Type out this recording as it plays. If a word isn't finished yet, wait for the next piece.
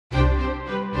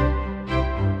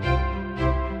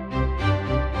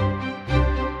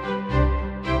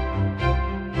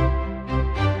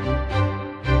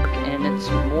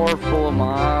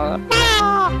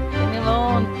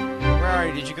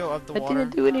up the I water?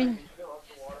 didn't do anything.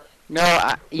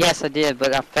 No, yes I did,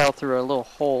 but I fell through a little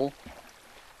hole.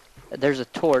 There's a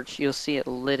torch. You'll see it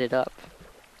lit it up.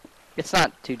 It's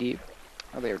not too deep.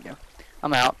 Oh, there we go.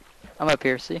 I'm out. I'm up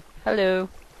here, see? Hello.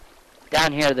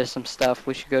 Down here, there's some stuff.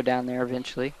 We should go down there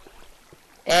eventually.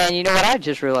 And you know what I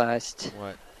just realized?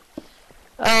 What?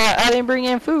 I didn't bring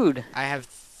in food. I have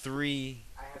 3.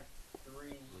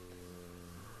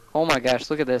 Oh my gosh,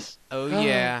 look at this. Oh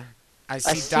yeah. I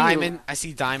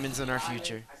see diamonds in our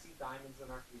future.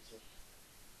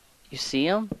 You see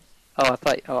them? Oh, I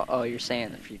thought. Oh, you're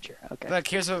saying the future. Okay. Look,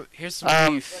 here's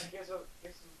some beef.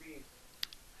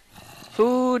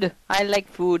 Food. I like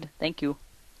food. Thank you.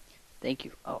 Thank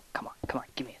you. Oh, come on,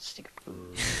 give me a stick of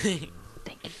food.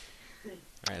 Thank you.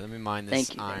 All right, let me mine this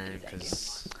Thank you, iron thank you.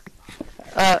 because.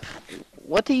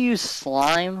 What do you use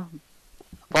slime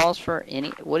balls for?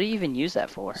 What do you even use that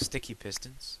for? Sticky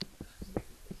pistons.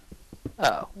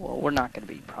 Oh, well, we're not gonna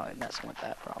be probably messing with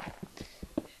that problem.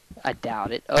 I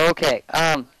doubt it. Okay.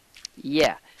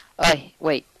 Yeah.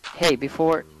 Wait. Hey,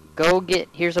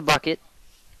 here's a bucket.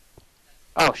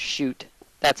 Oh shoot,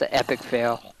 that's an epic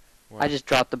fail. What? I just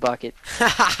dropped the bucket.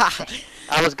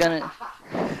 I was gonna.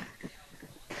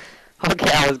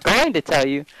 Okay, I was going to tell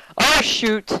you. Oh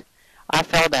shoot, I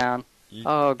fell down.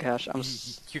 Oh gosh,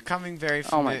 You're coming very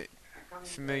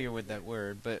familiar with that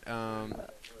word, but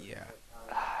yeah.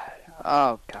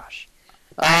 Oh gosh.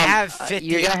 I have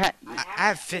 50. I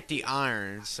have 50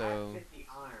 iron, so.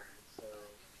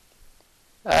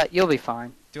 You'll be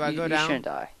fine. Do I go down? You shouldn't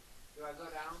die.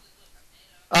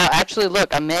 Actually,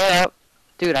 look, I met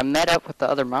up with the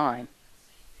other mine.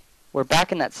 We're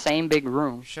back in that same big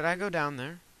room. Should I go down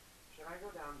there?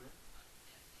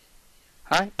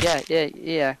 Huh?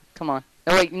 Yeah. Come on.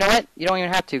 No, wait, you know what? You don't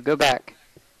even have to. Go back.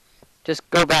 Just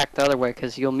go back the other way,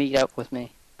 because you'll meet up with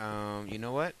me. You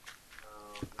know what?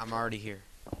 I'm already here.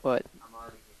 What?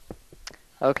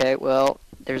 Okay, well,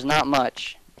 there's not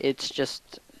much. It's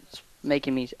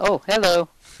making me... Oh, hello.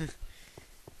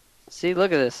 See,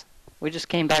 look at this. We just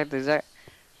came back to the exact...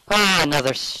 Ah,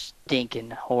 another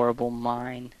stinking, horrible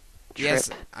mine trip. Yes,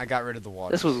 I got rid of the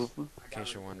water. This was... In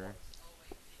case you're wondering.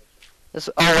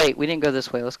 Oh, wait, we didn't go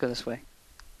this way. Let's go this way.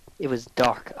 It was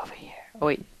dark over here. Oh,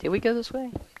 wait, did we go this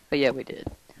way? Oh, yeah, we did.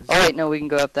 Oh, wait, no, we can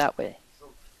go up that way.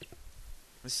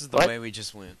 This is the way we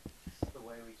just went.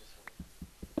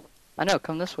 I know,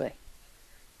 come this way.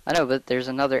 I know, but there's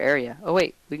another area. Oh,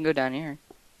 wait, we can go down here.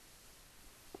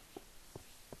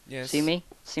 Yes. See me?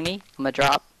 See me? I'm gonna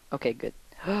drop. Okay, good.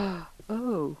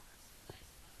 Oh.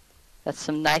 That's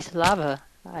some nice lava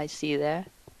I see there.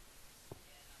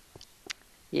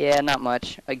 Yeah, not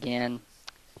much. Again.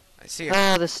 I see it.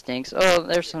 Oh, this stinks. Oh,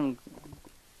 there's some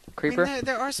creeper. I mean,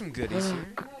 there are some goodies here.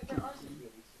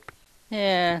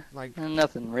 Yeah, like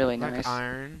nothing really like nice.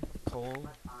 Iron, coal.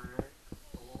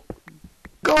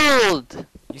 Gold!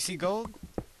 You see gold?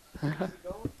 Yeah,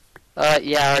 I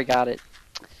already got it.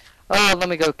 Oh, let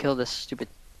me go kill this stupid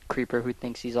creeper who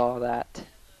thinks he's all that.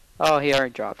 Oh, he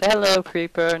already dropped. Hello,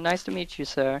 creeper. Nice to meet you,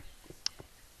 sir.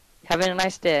 Having a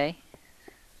nice day.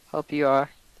 Hope you are.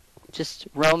 Just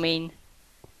roaming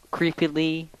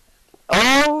creepily.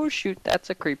 Oh, shoot. That's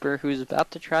a creeper who's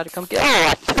about to try to come get...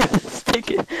 Oh,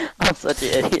 I'm such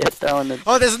an idiot throwing this.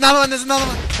 Oh, there's another one. There's another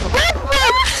one.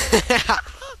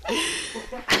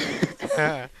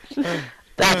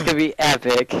 That's gonna be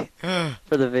epic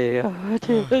for the video.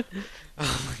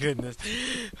 Oh my goodness.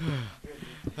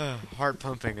 Heart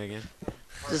pumping again.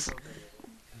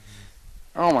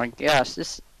 Oh my gosh,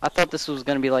 I thought this was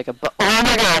gonna be like oh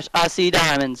my gosh, I see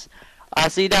diamonds. I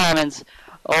see diamonds.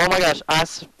 Oh my gosh,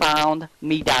 found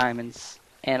me diamonds.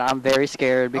 And I'm very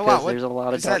scared because there's a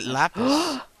lot of Is that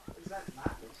lapis?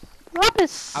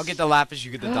 Lapis! I'll get the lapis,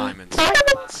 you get the diamonds.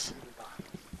 Diamonds!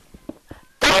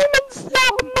 Diamonds,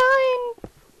 not mine!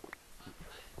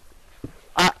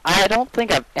 I don't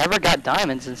think I've ever got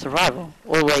diamonds in survival.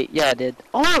 Or wait, yeah I did.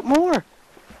 Oh, look, more!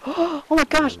 Oh my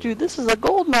gosh, dude, this is a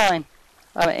gold mine!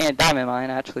 And a diamond mine,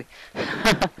 actually.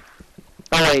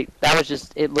 Oh wait, that was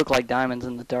just, it looked like diamonds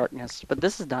in the darkness. But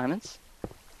this is diamonds.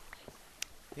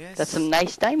 Yes. That's some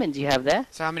nice diamonds you have there.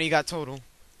 So how many you got total?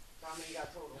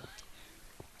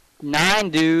 9,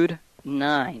 dude.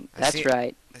 9. That's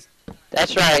right.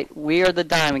 That's right. We are the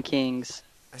Diamond Kings.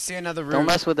 I see another room. Don't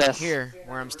mess with us. Here,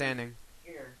 where I'm standing.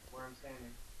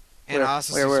 And I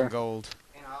also see some gold.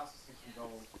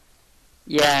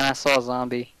 Yeah, and I saw a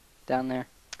zombie down there.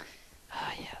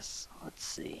 Ah, yes. Let's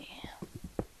see.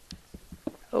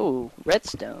 Oh,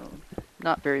 redstone.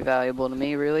 Not very valuable to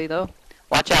me, really, though.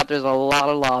 Watch out, there's a lot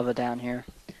of lava down here.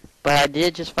 But I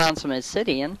did just find some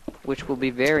obsidian, which will be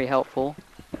very helpful.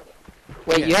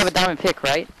 Wait, yes. You have a diamond pick,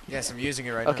 right? Yes, I'm using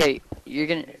it right now. Okay, you're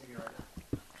gonna.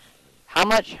 How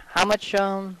much? How much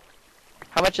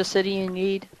obsidian you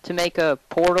need to make a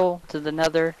portal to the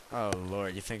Nether? Oh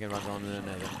Lord, you're thinking about going to the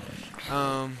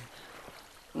Nether?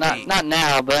 Not 8. not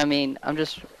now, but I mean, I'm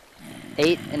just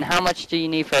 8. And how much do you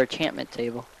need for enchantment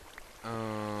table?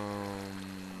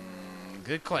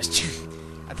 Good question.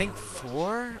 I think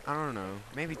 4. I don't know,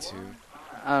 maybe 2.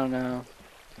 I don't know.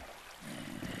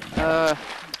 Uh,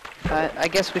 I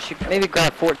guess we should maybe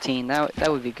grab 14. That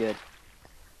would be good.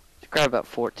 Let's grab about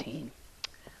 14.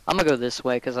 I'm gonna go this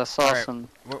way because I saw Alright, some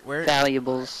where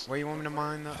valuables. you want me to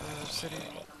mine the city?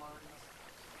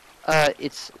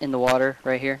 It's in the water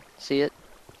right here. See it?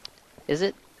 Is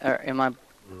it? Or am I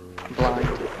blind?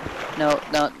 No,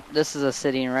 no. This is a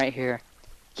city right here.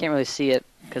 Can't really see it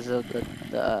because of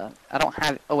the. I don't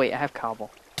have. Oh wait, I have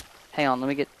cobble. Hang on, let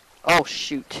me get. Oh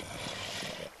shoot!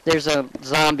 There's a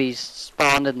zombies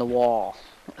spawned in the wall,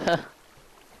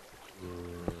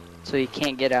 so you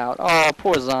can't get out. Oh,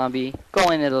 poor zombie,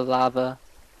 going into the lava.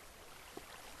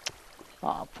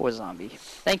 Oh, poor zombie.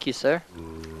 Thank you, sir.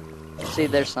 See,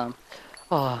 there's some.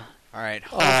 Oh. Alright,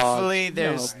 hopefully Oh,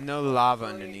 there's no lava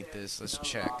underneath this. Let's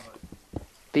check.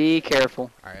 Be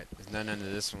careful. Alright, there's none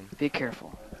under this one. Be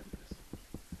careful.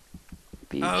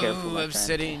 Be careful, my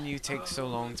obsidian, friend. you take so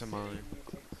long to mine.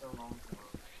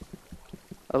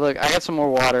 Oh, look, I got some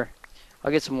more water.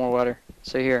 I'll get some more water.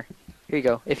 So here you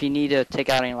go. If you need to take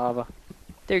out any lava,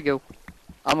 there you go.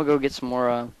 I'm gonna go get some more.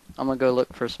 I'm gonna go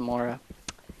look for some more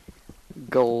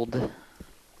gold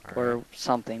or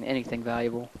something, anything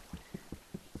valuable.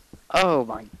 Oh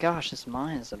my gosh, this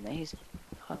mine is amazing.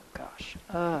 Oh gosh.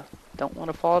 Don't want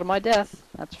to fall to my death.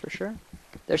 That's for sure.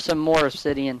 There's some more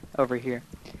obsidian over here.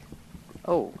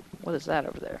 Oh, what is that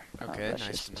over there? Okay, oh, that's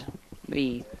nice just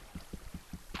me.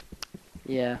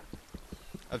 Yeah.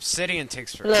 Obsidian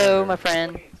takes forever. Hello, my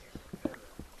friend.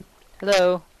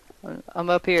 Hello. I'm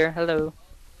up here. Hello.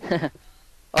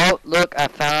 Oh, look, I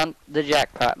found the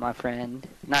jackpot, my friend.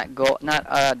 Not gold, not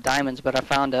diamonds, but I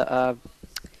found a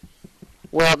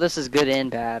well, this is good and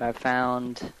bad. I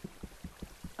found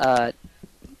what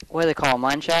do they call them?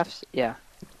 Mine shafts? Yeah.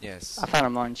 Yes. I found a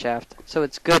mine shaft. So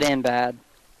it's good and bad.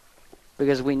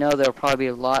 Because we know there'll probably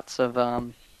be lots of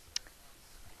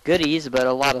goodies, but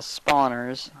a lot of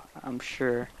spawners, I'm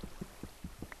sure.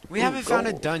 We haven't found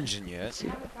a dungeon yet.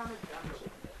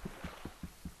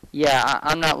 Yeah,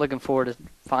 I'm not looking forward to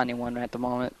finding one at the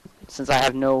moment, since I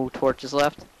have no torches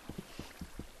left.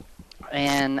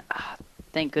 And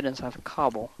thank goodness I have a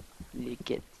cobble. I need to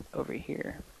get over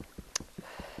here.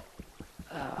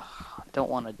 Don't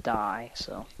want to die,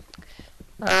 so.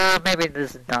 Maybe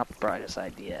this is not the brightest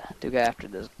idea to go after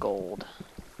this gold,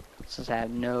 since I have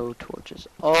no torches.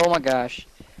 Oh my gosh.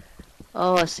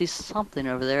 Oh, I see something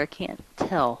over there. I can't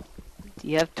tell. Do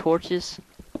you have torches?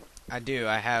 I do.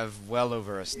 I have well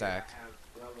over a stack.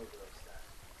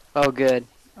 Oh, good.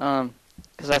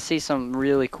 Because I see some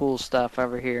really cool stuff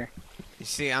over here. You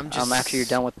see, I'm just... after you're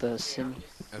done with the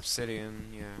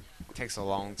obsidian, yeah. It takes a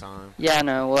long time. Yeah, I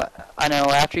know. Well, I know.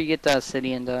 After you get the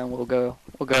obsidian done, we'll go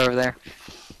over there.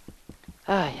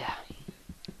 Ah, yeah.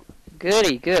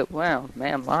 Goody, good. Wow,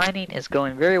 man, mining is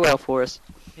going very well for us.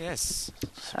 Yes,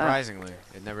 surprisingly.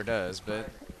 It never does, but...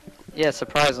 Yeah,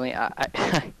 surprisingly,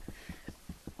 I've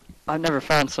never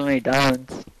found so many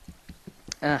diamonds.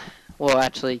 Well,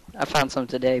 actually, I found some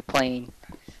today playing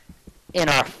in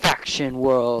our faction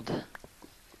world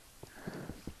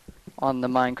on the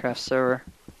Minecraft server.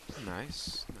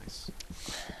 Nice, nice.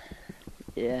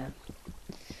 Yeah.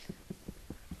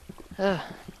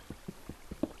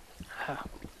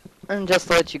 And just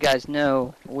to let you guys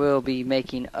know, we'll be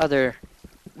making other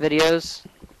videos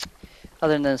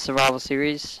other than the survival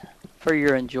series for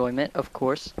your enjoyment, of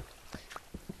course.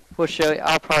 We'll show you,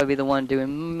 I'll probably be the one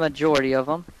doing majority of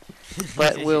them,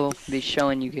 but we'll be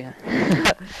showing you guys.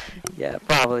 Yeah,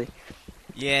 probably.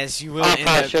 Yes, you will I'll end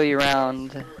probably up... show you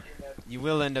around. You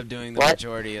will end up doing the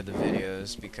majority of the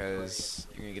videos because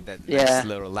you're going to get that nice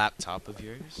little laptop of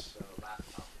yours.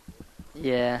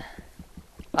 Yeah.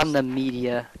 I'm the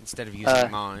media. Instead of using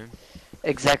mine.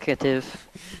 Executive.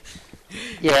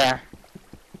 Yeah.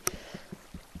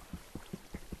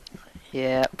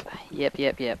 Yep.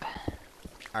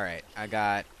 Alright, I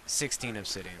got 16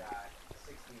 obsidian.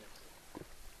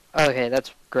 Okay,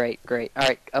 that's great.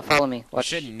 Alright, follow me. We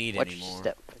shouldn't need any more.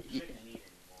 Step.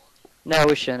 No,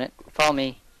 we shouldn't. Follow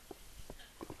me.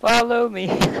 Follow me.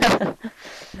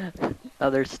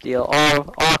 Other steel.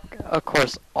 Oh, of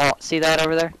course. Oh, see that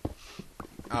over there?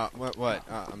 What?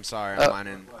 I'm sorry, I'm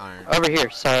mining iron. Over here,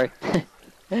 sorry.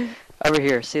 Over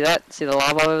here. See that? See the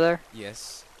lava over there?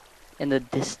 Yes. In the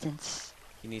distance.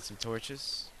 You need some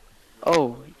torches?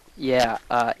 Oh, Yeah,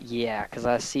 because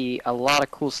I see a lot of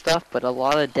cool stuff, but a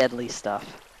lot of deadly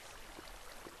stuff.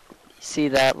 You see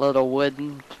that little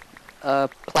wooden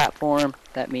platform?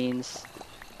 That means...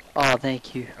 Oh,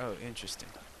 thank you. Oh, interesting.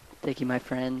 Thank you, my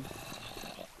friend.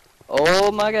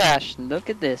 Oh my gosh, look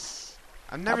at this.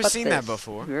 I've never seen that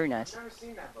before. Very nice.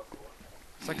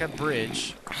 It's like a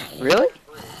bridge. Really?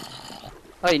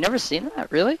 Oh, you never seen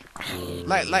that? Really? I've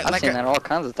Like seen that all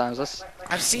kinds of times.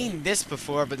 I've seen this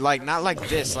before, but like not like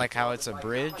this, like how it's a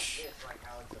bridge.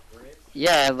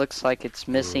 Yeah, it looks like it's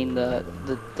missing the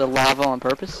lava on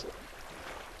purpose.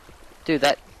 Dude,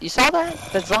 you saw that?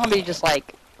 That zombie just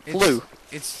like flew.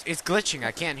 It's glitching.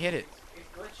 I can't hit it.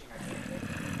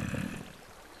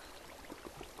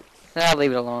 Nah,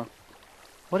 leave it alone.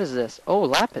 What is this? Oh,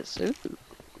 lapis. Ooh,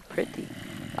 pretty.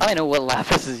 I don't know what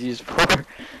lapis is used for.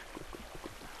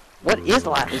 What is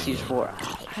lapis used for?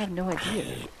 I have no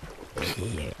idea. I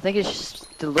think it's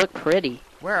just to look pretty.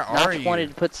 Where are you? I wanted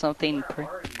to put something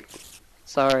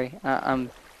Sorry, I'm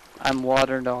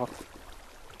watered off.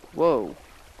 Whoa.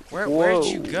 Where'd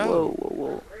you go?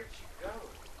 Whoa.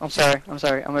 I'm sorry. I'm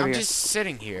over here. I'm just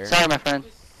sitting here. Sorry, my friend.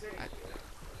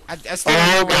 I still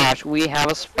Oh gosh, we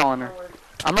have a spawner.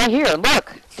 I'm right here.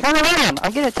 Look, turn around.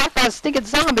 I'm getting attacked by a stinking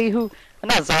zombie who,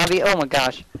 not zombie. Oh my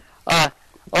gosh. Oh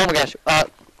my gosh.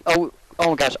 Oh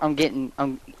my gosh. I'm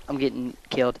getting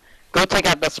killed. Go take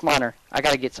out that spawner. I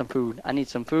gotta get some food. I need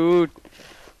some food.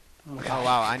 Oh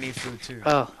wow, I need food too.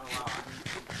 Oh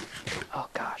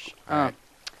gosh. Right.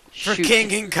 For Shoot.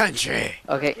 king and country.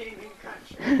 Okay.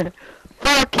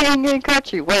 For king and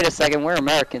country. Wait a second. We're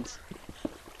Americans.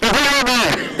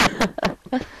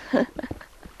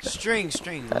 String,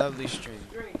 lovely string.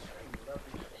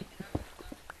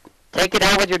 Take it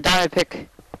out with your diamond pick.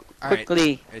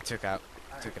 Quickly. Right. Took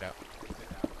it out.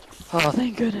 Oh,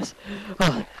 thank goodness.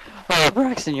 Oh,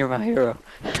 Braxton, you're my hero.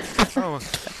 Oh.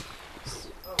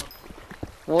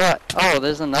 What? Oh,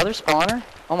 there's another spawner?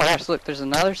 Oh my gosh, look, there's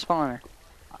another spawner.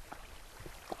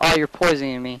 Oh, you're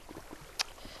poisoning me.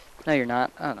 No, you're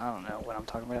not. I don't know what I'm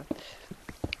talking about.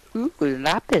 Ooh,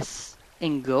 lapis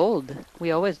in gold.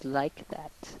 We always like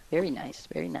that. Very nice,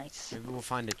 very nice. Maybe we'll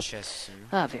find a chest soon.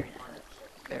 Ah, very nice.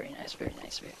 Very nice, very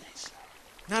nice, very nice.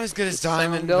 Not as good as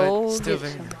diamond, gold, but still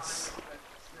very nice.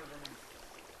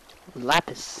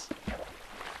 Lapis.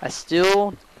 I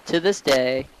still, to this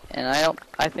day, and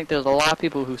I think there's a lot of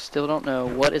people who still don't know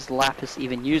what is lapis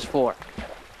even used for.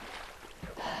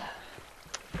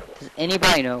 Does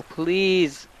anybody know?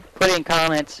 Please put in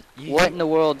comments what in the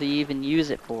world do you even use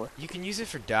it for? You can use it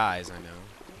for dyes, I know.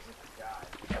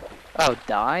 Oh,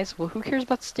 dyes? Well, who cares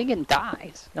about stinking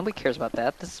dyes? Nobody cares about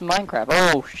that. This is Minecraft.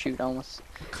 Oh, shoot, almost.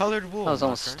 Colored wool. I was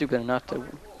almost stupid enough to...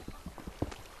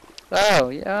 Oh,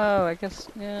 yeah, I guess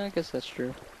that's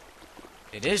true.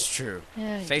 It is true.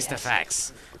 Yeah, Face the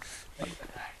facts.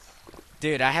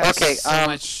 Dude, I have so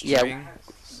much string. Yeah.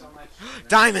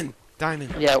 Diamond!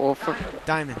 Yeah, well,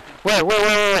 Diamond.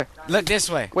 Where? Look this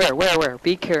way. Where?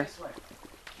 Be careful.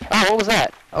 Oh, what was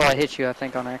that? Oh, I hit you, I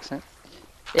think, on accident.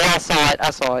 Yeah, I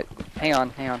saw it. Hang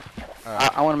on. Right.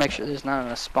 I want to make sure there's not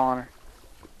a spawner.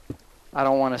 I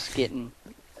don't want us getting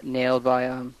nailed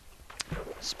by,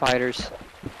 spiders.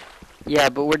 Yeah,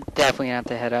 but we're definitely going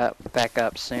to have to head back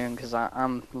up soon, because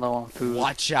I'm low on food.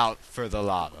 Watch out for the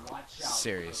lava.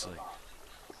 Seriously.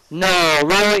 No,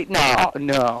 really? No.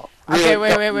 Okay,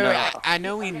 really? wait. I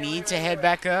know we need to head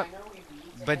back up,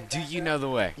 but do you know the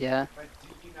way? Yeah.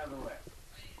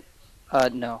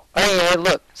 No. Oh, yeah,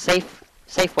 look. Safe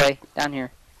way. Down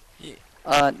here.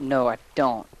 Yeah. No, I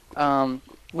don't.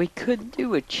 We could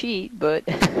do a cheat, but...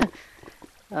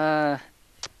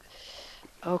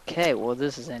 Okay, well,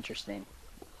 this is interesting.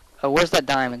 Where's that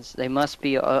diamonds? They must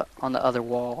be on the other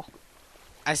wall.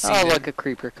 I see them. Look, a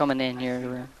creeper coming in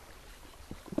here.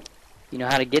 You know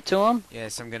how to get to him?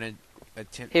 Yes, I'm gonna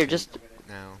attempt here, just...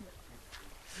 now.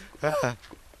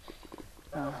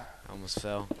 Almost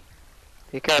fell.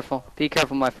 Be careful,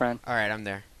 my friend. Alright, I'm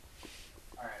there.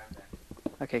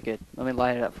 Okay, good. Let me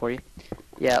light it up for you.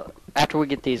 Yeah, after we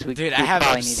get these, we Dude, I have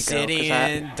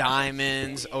obsidian,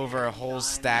 diamonds, over a whole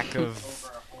stack of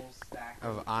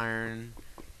iron.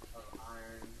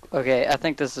 Okay, I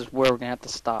think this is where we're gonna have to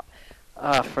stop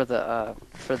for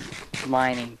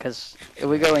mining, because if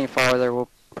we go any farther, we'll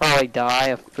probably die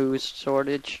of food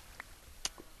shortage.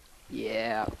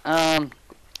 Yeah. How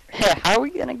are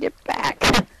we gonna get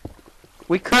back?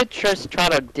 We could just try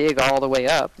to dig all the way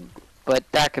up, but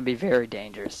that could be very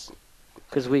dangerous.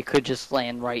 Because we could just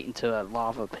land right into a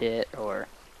lava pit, or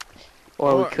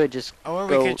we could just we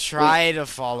could try to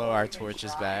follow our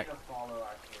torches back.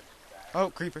 Oh,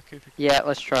 creeper. Yeah,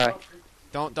 let's try.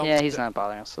 Don't. Yeah, he's not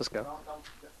bothering us. Let's go.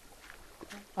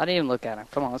 I didn't even look at him.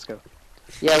 Come on, let's go.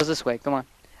 Yeah, it was this way. Come on.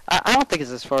 I don't think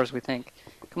it's as far as we think.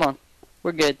 Come on.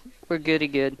 We're good. We're goody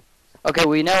good. Okay,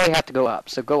 we know we have to go up,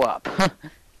 so go up. Alright.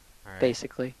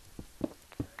 Basically.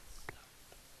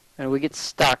 And we get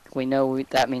stuck. We know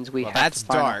that means we have that's to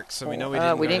find dark, so we know we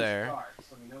didn't go there.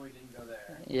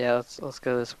 Yeah, let's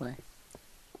go this way.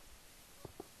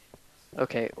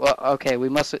 Okay, well, okay, we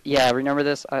must... Yeah, remember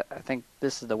this? I think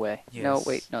this is the way. Yes. No,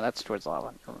 wait, no, that's towards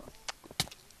lava.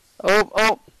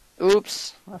 Oh,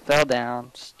 oops. I fell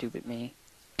down. Stupid me.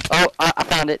 Oh, I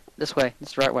found it. This way. This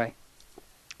is the right way.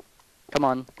 Come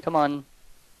on, come on.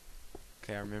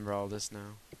 Okay, I remember all this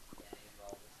now.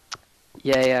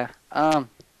 Yeah. Up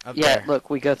yeah, there. look,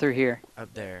 we go through here.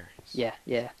 Up there. Yeah.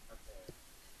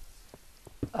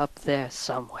 Up there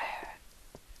somewhere.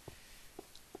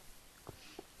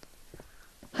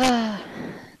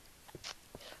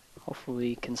 Hopefully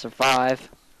we can survive.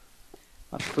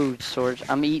 My food storage.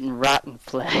 I'm eating rotten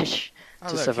flesh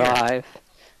to survive.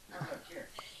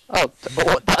 Oh,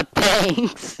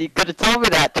 thanks. You could have told me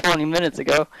that 20 minutes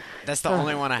ago. That's the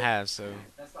only one I have, so.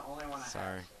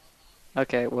 Sorry.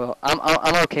 Okay, well,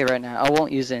 I'm okay right now. I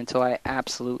won't use it until I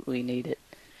absolutely need it.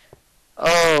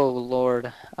 Oh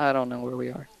Lord, I don't know where we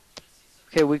are.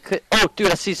 Okay, we could. Oh,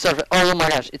 dude, I see surface. Oh my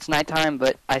gosh, it's nighttime,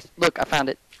 but look, I found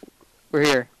it. We're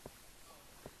here.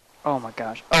 Oh my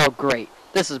gosh. Oh great,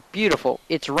 this is beautiful.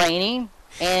 It's raining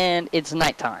and it's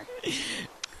nighttime.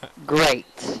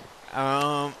 Great.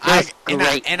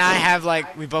 Great. And I have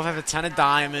we both have a ton of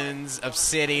diamonds,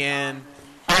 obsidian.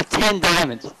 I have 10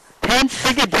 diamonds. 10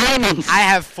 freaking diamonds. I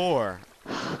have 4.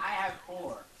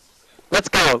 Let's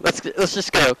go. Let's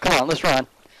just go. Come on, let's run.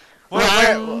 What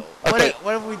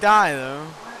if we die though?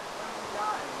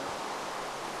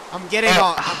 I'm getting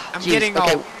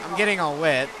all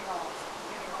wet.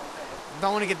 I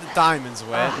don't want to get the diamonds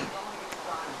wet.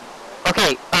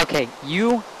 Okay.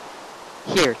 You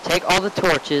here? Take all the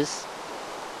torches.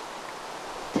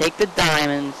 Take the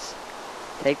diamonds.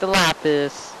 Take the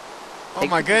lapis. Oh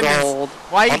my goodness! Gold,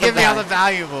 why you give me all the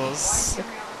valuables?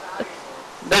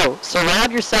 No,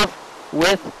 surround yourself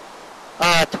with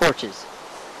torches.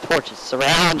 Torches.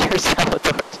 Surround yourself with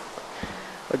torches.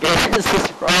 Okay, this is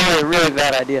probably a really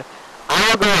bad idea.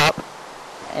 I'll go up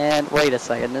and wait a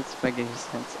second. That's making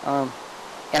sense. And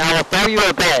I will throw you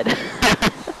a bed.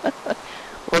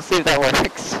 We'll see if that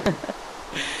works.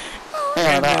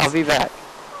 Hang on, I'll be back.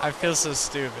 I feel so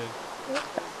stupid.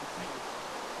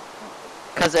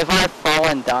 Because if I fall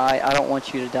and die, I don't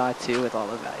want you to die too with all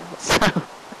the valuables.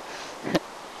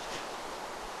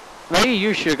 Maybe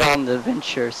you should have gone the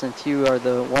adventure since you are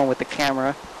the one with the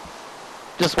camera.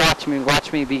 Just watch me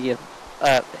be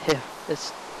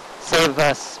save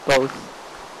us both.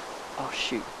 Oh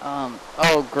shoot.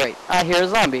 Oh great. I hear a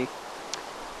zombie.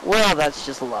 Well, that's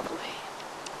just lovely.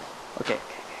 Okay.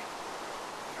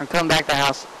 I'm coming back to the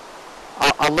house.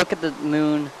 I'll look at the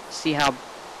moon, see how...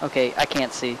 Okay, I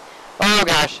can't see. Oh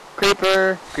gosh,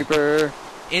 creeper.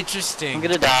 Interesting. I'm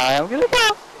gonna die.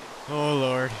 Oh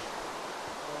Lord.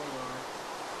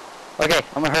 Okay,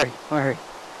 I'm gonna hurry.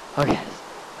 Oh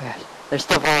gosh. They're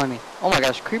still following me. Oh my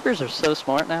gosh, creepers are so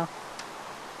smart now.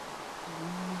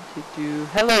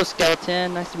 Hello,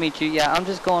 skeleton. Nice to meet you. Yeah, I'm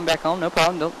just going back home. No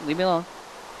problem. Don't leave me alone.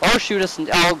 Oh shoot us!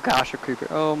 Oh gosh, a creeper.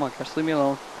 Oh my gosh, leave me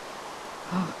alone.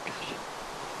 Oh gosh.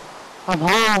 I'm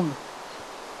home.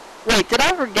 Wait, did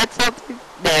I forget something?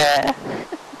 Nah.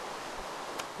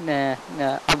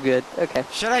 Nah, I'm good. Okay.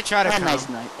 Should I try to come? Nice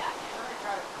night.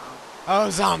 Oh,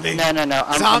 zombie. No.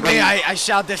 Zombie, I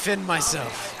shall defend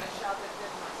myself.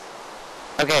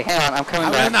 Okay, hang on, I'm coming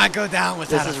back. I will not go down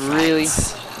without This is a fight. really...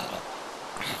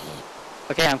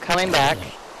 Okay, I'm coming back.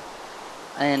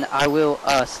 And I will,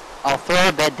 I'll throw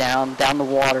a bed down the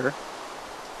water.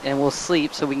 And we'll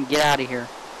sleep so we can get out of here.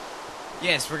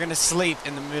 Yes, we're gonna sleep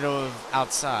in the middle of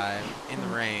outside in the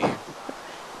rain.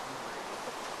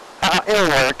 It'll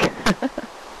work.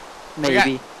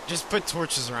 Maybe. Just put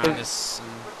torches around us and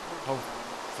hope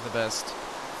for the best.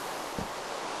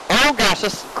 Oh gosh,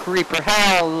 this creeper.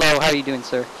 Hello, how are you doing,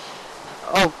 sir?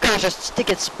 Oh gosh, a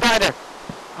sticky spider.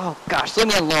 Oh gosh, leave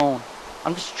me alone.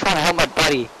 I'm just trying to help my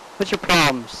buddy. What's your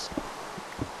problems?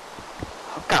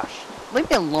 Oh gosh, leave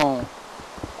me alone.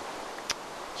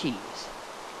 Jeez.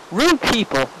 Rude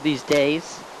people these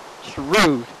days. Just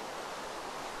rude.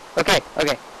 Okay,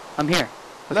 I'm here.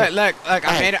 Okay. Look,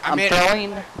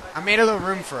 I made a little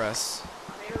room for us.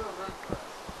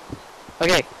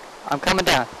 Okay, I'm coming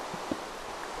down.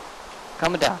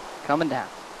 I'm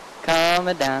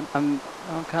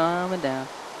coming down.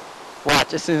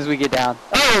 Watch as soon as we get down.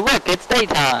 Oh, look, it's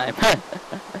daytime.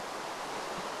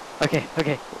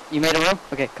 Okay. You made a room?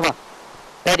 Okay, come on.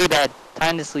 Bed.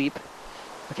 Time to sleep.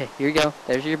 Okay, here you go.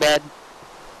 There's your bed.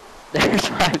 There's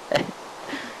my bed.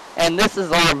 And this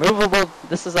is our movable.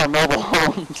 This is our mobile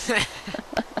homes.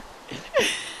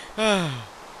 All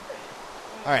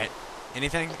right.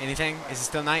 Anything? Anything? Is it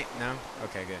still night? No.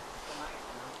 Okay,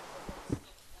 good.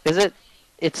 Is it?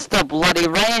 It's still bloody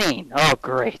raining. Oh,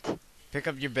 great. Pick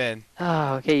up your bed.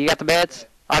 Oh, okay. You got the beds?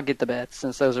 I'll get the beds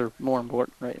since those are more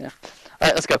important right now. All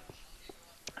right, let's go.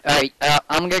 All right,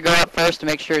 I'm gonna go out first to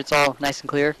make sure it's all nice and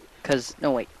clear. Cause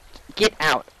no, wait. Get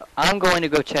out. I'm going to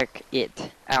go check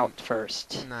it out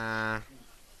first. Nah.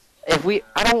 I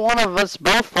don't want of us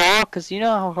both fall, cause you know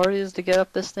how hard it is to get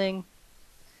up this thing.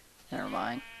 Never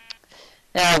mind.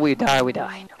 Yeah, we die.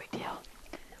 No big deal.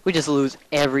 We just lose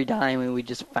every diamond we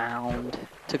just found.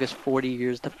 Took us 40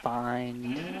 years to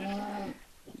find.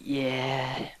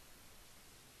 Yeah.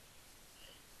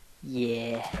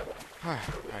 Yeah. Alright,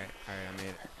 I made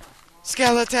it.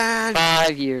 Skeleton!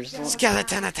 5 years.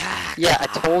 Skeleton attack! Yeah, I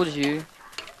told you.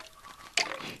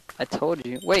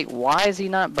 Wait, why is he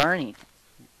not burning?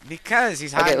 Because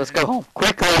he's hiding. Okay, let's go home.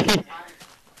 Quickly!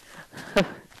 To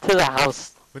the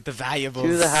house. With the valuables.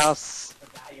 To the house.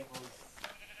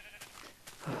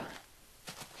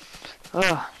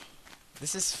 Oh,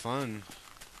 This is fun.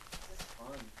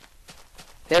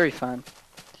 very fun.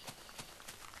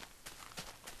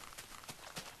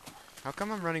 How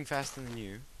come I'm running faster than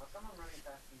you?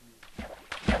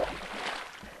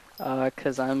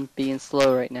 'Cause I'm being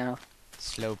slow right now.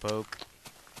 Slowpoke.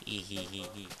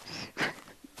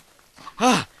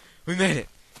 Ah! We made it!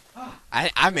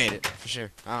 I made it, for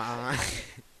sure.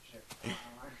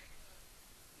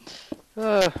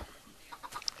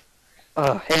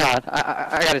 Oh, hang on.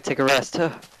 I gotta take a rest.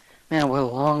 Man, what a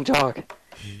long jog.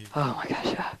 Oh my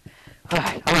gosh.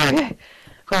 Alright, I'm okay.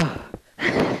 Oh.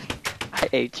 I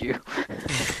hate you.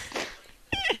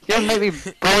 You're gonna make me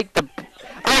break the...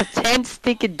 I have 10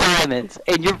 stinking diamonds,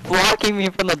 and you're blocking me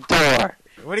from the door.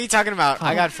 What are you talking about? Oh,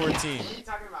 I got 14.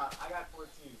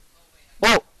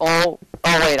 Whoa! Oh,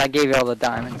 wait, I gave you all the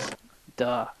diamonds.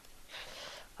 Duh.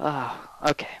 Oh,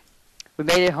 okay. We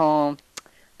made it home.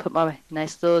 Put my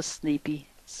nice little sleep.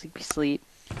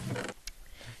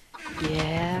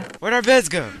 Yeah. Where'd our beds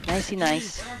go? Nicey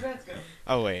nice.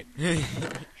 Oh, wait.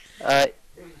 I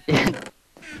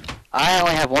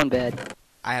only have one bed.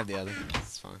 I have the other.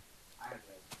 It's fine.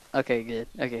 Okay, good.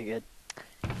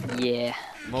 Yeah.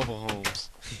 Mobile homes.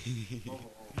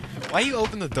 Why you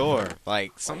open the door?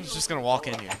 Like, someone's just gonna walk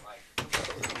in here.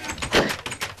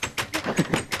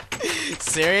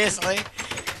 Seriously?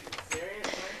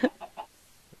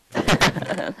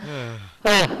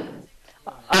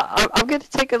 I'm gonna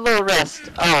take a little rest.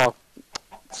 Oh,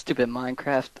 stupid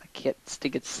Minecraft. I can't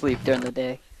get sleep during the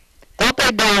day. Don't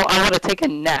they know I want to take a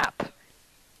nap?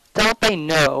 Don't they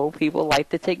know people like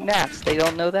to take naps? They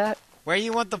don't know that? Where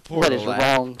you want the portal What is at?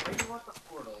 wrong?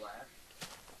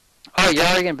 Oh, you're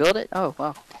already gonna build it? Oh,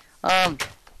 wow. I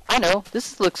know.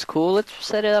 This looks cool. Let's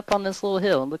set it up on this little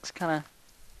hill. It looks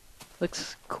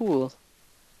cool.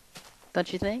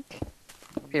 Don't you think?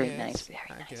 Very Yes, nice. Very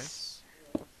I nice. guess.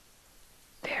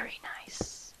 Very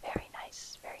nice. Very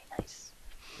nice. Very nice.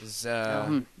 Is,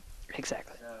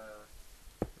 Exactly.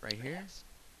 right here?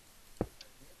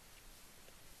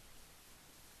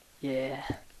 Yeah.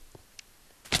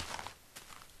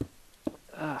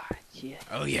 Yeah.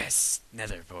 Oh, yes.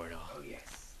 Nether portal.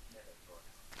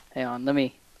 Hang on, let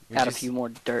me add a few more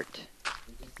dirt.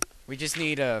 We just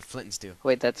need, flint and steel.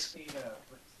 Wait, that's...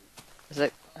 Is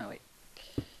that... Oh, wait.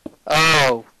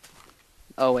 Oh!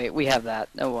 Oh, wait, we have that.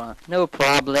 No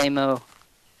problemo.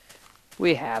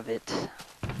 We have it.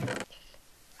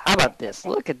 How about this?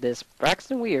 Look at this,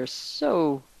 Braxton. We are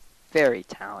so very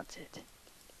talented.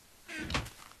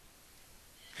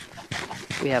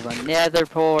 We have a nether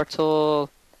portal.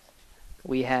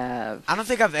 We have... I don't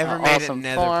think I've ever made awesome a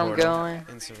nether farm portal going.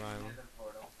 in survival.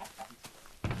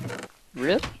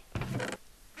 Really?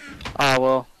 Oh,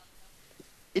 well.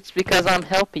 It's because I'm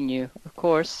helping you, of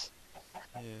course.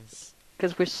 Yes.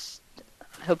 Because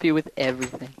help you with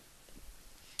everything.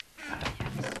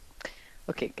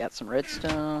 Okay, got some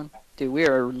redstone. Dude, we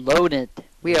are loaded.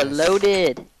 We are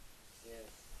loaded.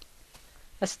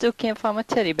 I still can't find my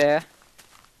teddy bear.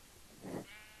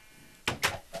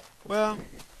 Well,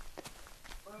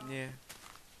 yeah.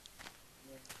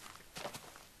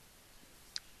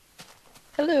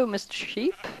 Hello, Mr.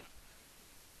 Sheep.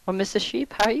 Or Mrs.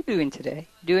 Sheep, how are you doing today?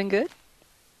 Doing good?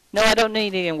 No, I don't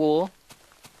need any wool.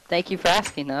 Thank you for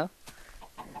asking, though.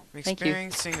 I'm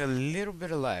experiencing a little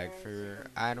bit of lag for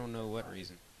I don't know what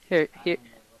reason. Here.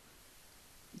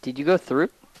 Did you go through?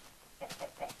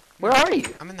 Where are you?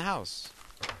 I'm in the house.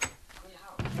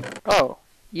 Oh.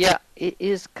 Yeah, it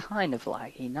is kind of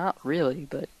laggy. Not really,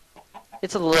 but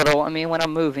it's a little. I mean, when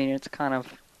I'm moving, it's kind of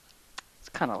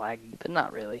laggy, but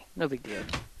not really. No big deal.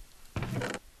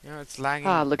 You know, it's lagging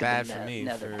Ah, look bad at the for me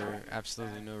nether. for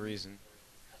absolutely no reason.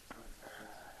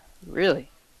 Really?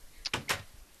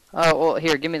 Oh well,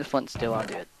 here, give me the flint and steel. I'll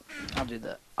do it.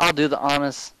 I'll do the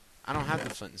honest. I don't have the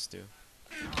flint and steel.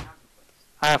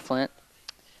 I have flint.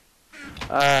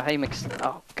 How you make?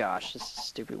 Oh gosh, this is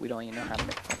stupid. We don't even know how to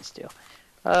make flint and steel.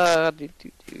 I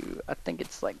think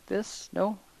it's like this.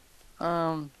 No.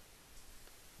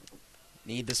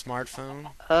 Need the smartphone?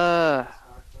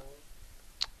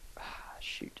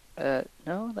 Shoot.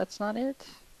 No, that's not it.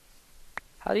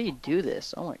 How do you do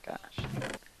this? Oh my gosh.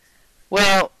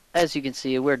 Well, as you can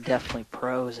see, we're definitely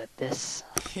pros at this.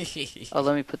 Oh,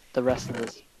 let me put the rest of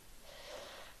this.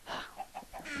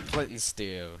 Flint and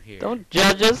steel here. Don't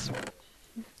judge us.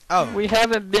 Oh, We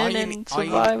haven't been in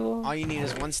survival. All you need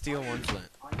is one steel, one flint.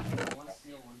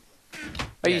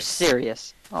 Are you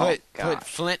serious? Oh, Put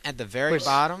flint at the very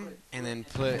bottom, and then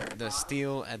put the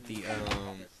steel at the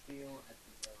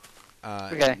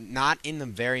okay. not in the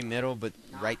very middle, but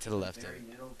right to the left of it.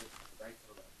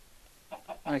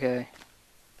 Okay.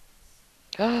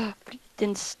 Flint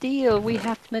and steel. We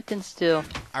have flint and steel.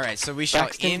 All right, so we shall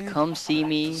Braxton, come see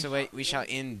me. So wait, we shall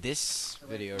end this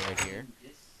video right here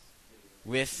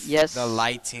with Yes. the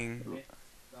lighting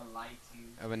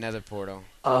of a nether portal.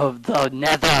 Of the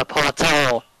nether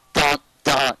portal. Dun,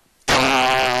 dun,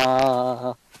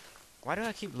 dun. Why do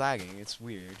I keep lagging? It's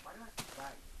weird.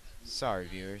 Sorry,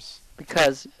 viewers.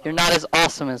 Because you're not as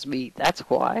awesome as me. That's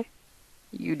why.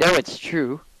 You know it's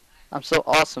true. I'm so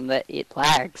awesome that it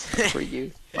lags for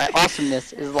you. My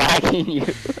awesomeness is lagging you.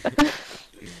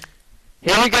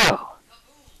 Here we go.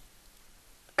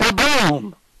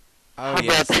 Kaboom! Oh, How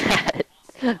yes. about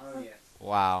that?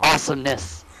 Wow.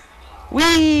 Awesomeness.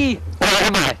 Whee! Where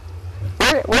am I?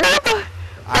 Where am I?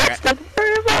 Alright.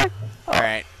 Where am I? Oh,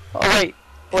 Alright. oh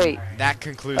wait. That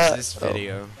concludes this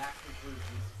video.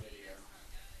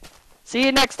 See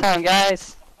you next time,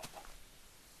 guys.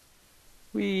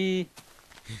 Whee!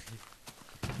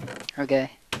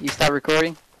 Okay, you stop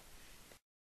recording?